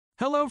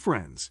Hello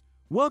friends,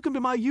 welcome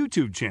to my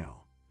YouTube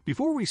channel.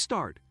 Before we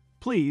start,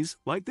 please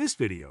like this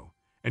video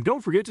and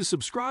don't forget to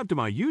subscribe to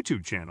my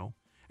YouTube channel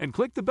and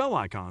click the bell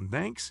icon,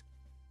 thanks.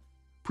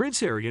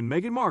 Prince Harry and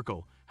Meghan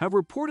Markle have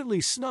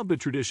reportedly snubbed the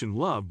tradition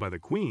loved by the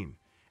Queen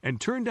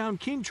and turned down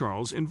King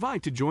Charles'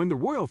 invite to join the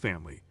royal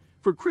family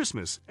for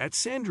Christmas at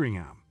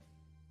Sandringham.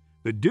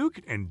 The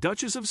Duke and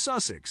Duchess of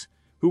Sussex,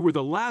 who were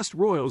the last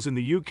royals in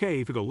the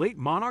UK for the late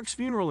monarch's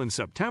funeral in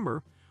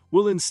September,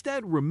 will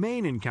instead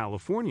remain in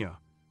California,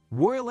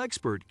 royal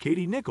expert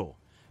Katie Nicholl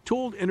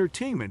told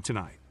Entertainment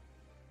Tonight.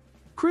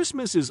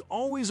 Christmas is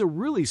always a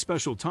really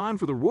special time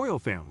for the royal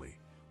family,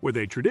 where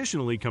they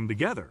traditionally come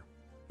together.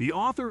 The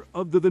author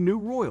of The New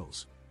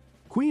Royals,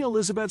 Queen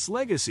Elizabeth's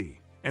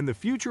Legacy and the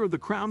Future of the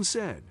Crown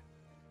said,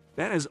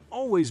 "That has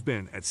always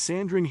been at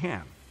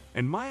Sandringham,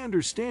 and my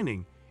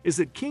understanding is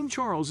that King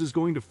Charles is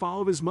going to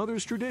follow his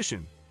mother's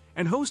tradition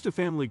and host a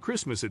family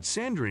Christmas at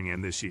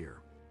Sandringham this year."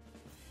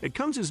 It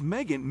comes as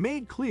Meghan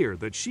made clear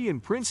that she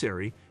and Prince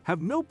Harry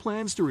have no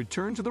plans to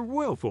return to the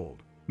royal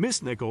fold, Miss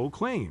Nicholl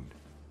claimed.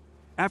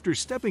 After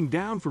stepping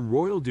down from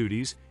royal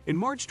duties in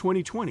March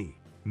 2020,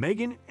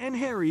 Meghan and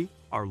Harry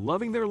are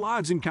loving their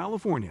lives in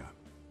California.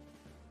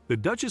 The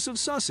Duchess of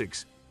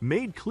Sussex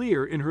made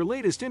clear in her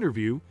latest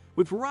interview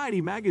with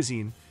Variety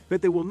magazine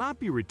that they will not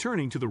be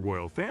returning to the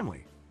royal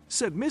family,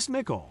 said Miss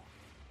Nicholl.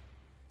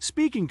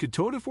 Speaking to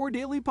Toda4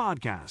 Daily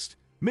Podcast,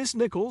 Miss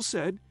Nicholl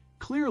said,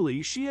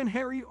 "Clearly, she and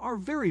Harry are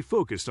very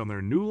focused on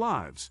their new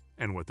lives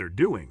and what they're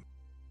doing."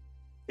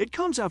 It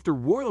comes after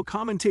royal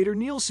commentator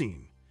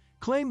Nielsen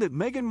claimed that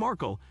Meghan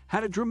Markle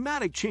had a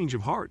dramatic change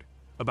of heart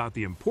about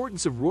the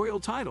importance of royal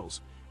titles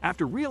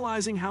after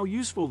realizing how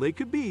useful they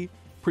could be,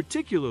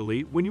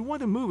 particularly when you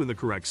want to move in the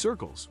correct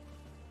circles.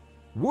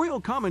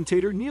 Royal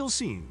commentator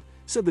Nielsen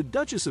said the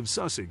Duchess of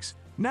Sussex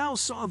now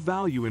saw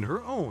value in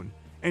her own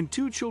and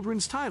two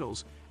children's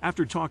titles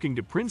after talking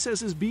to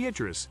Princesses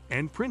Beatrice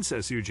and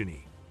Princess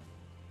Eugenie.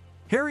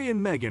 Harry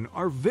and Meghan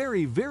are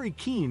very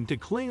keen to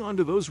cling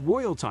onto those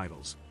royal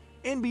titles,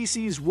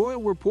 NBC's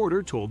royal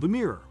reporter told The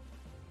Mirror.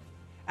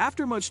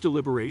 After much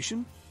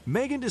deliberation,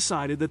 Meghan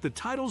decided that the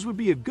titles would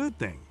be a good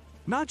thing,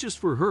 not just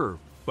for her,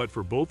 but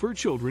for both her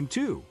children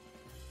too.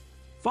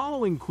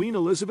 Following Queen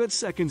Elizabeth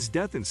II's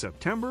death in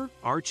September,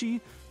 Archie,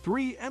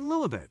 III, and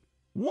Lilibet,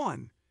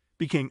 I,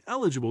 became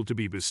eligible to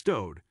be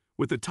bestowed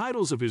with the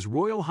titles of His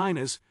Royal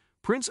Highness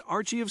Prince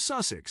Archie of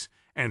Sussex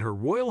and Her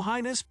Royal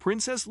Highness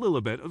Princess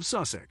Lilibet of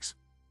Sussex.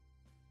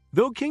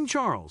 Though King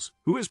Charles,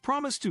 who has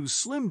promised to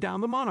slim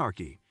down the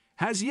monarchy,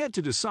 has yet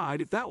to decide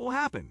if that will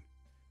happen,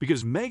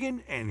 because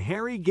Meghan and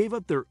Harry gave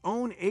up their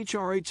own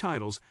HRA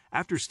titles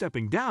after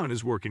stepping down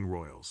as working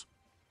royals.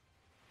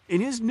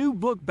 In his new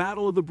book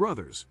Battle of the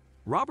Brothers,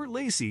 Robert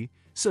Lacey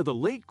said the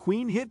late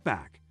Queen hit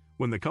back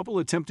when the couple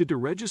attempted to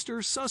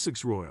register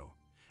Sussex Royal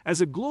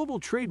as a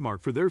global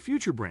trademark for their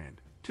future brand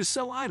to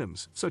sell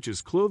items such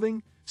as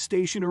clothing,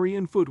 stationery,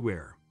 and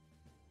footwear.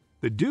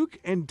 The Duke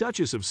and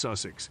Duchess of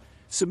Sussex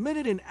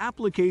submitted an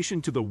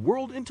application to the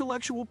World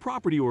Intellectual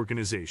Property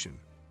Organization,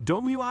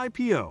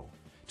 WIPO,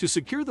 to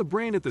secure the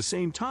brand at the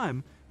same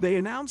time they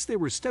announced they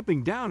were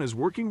stepping down as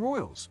working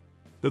royals,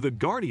 though The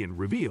Guardian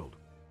revealed.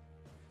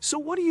 So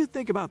what do you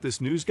think about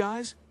this news,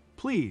 guys?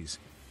 Please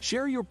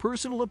share your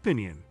personal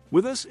opinion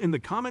with us in the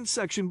comments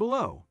section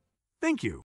below. Thank you.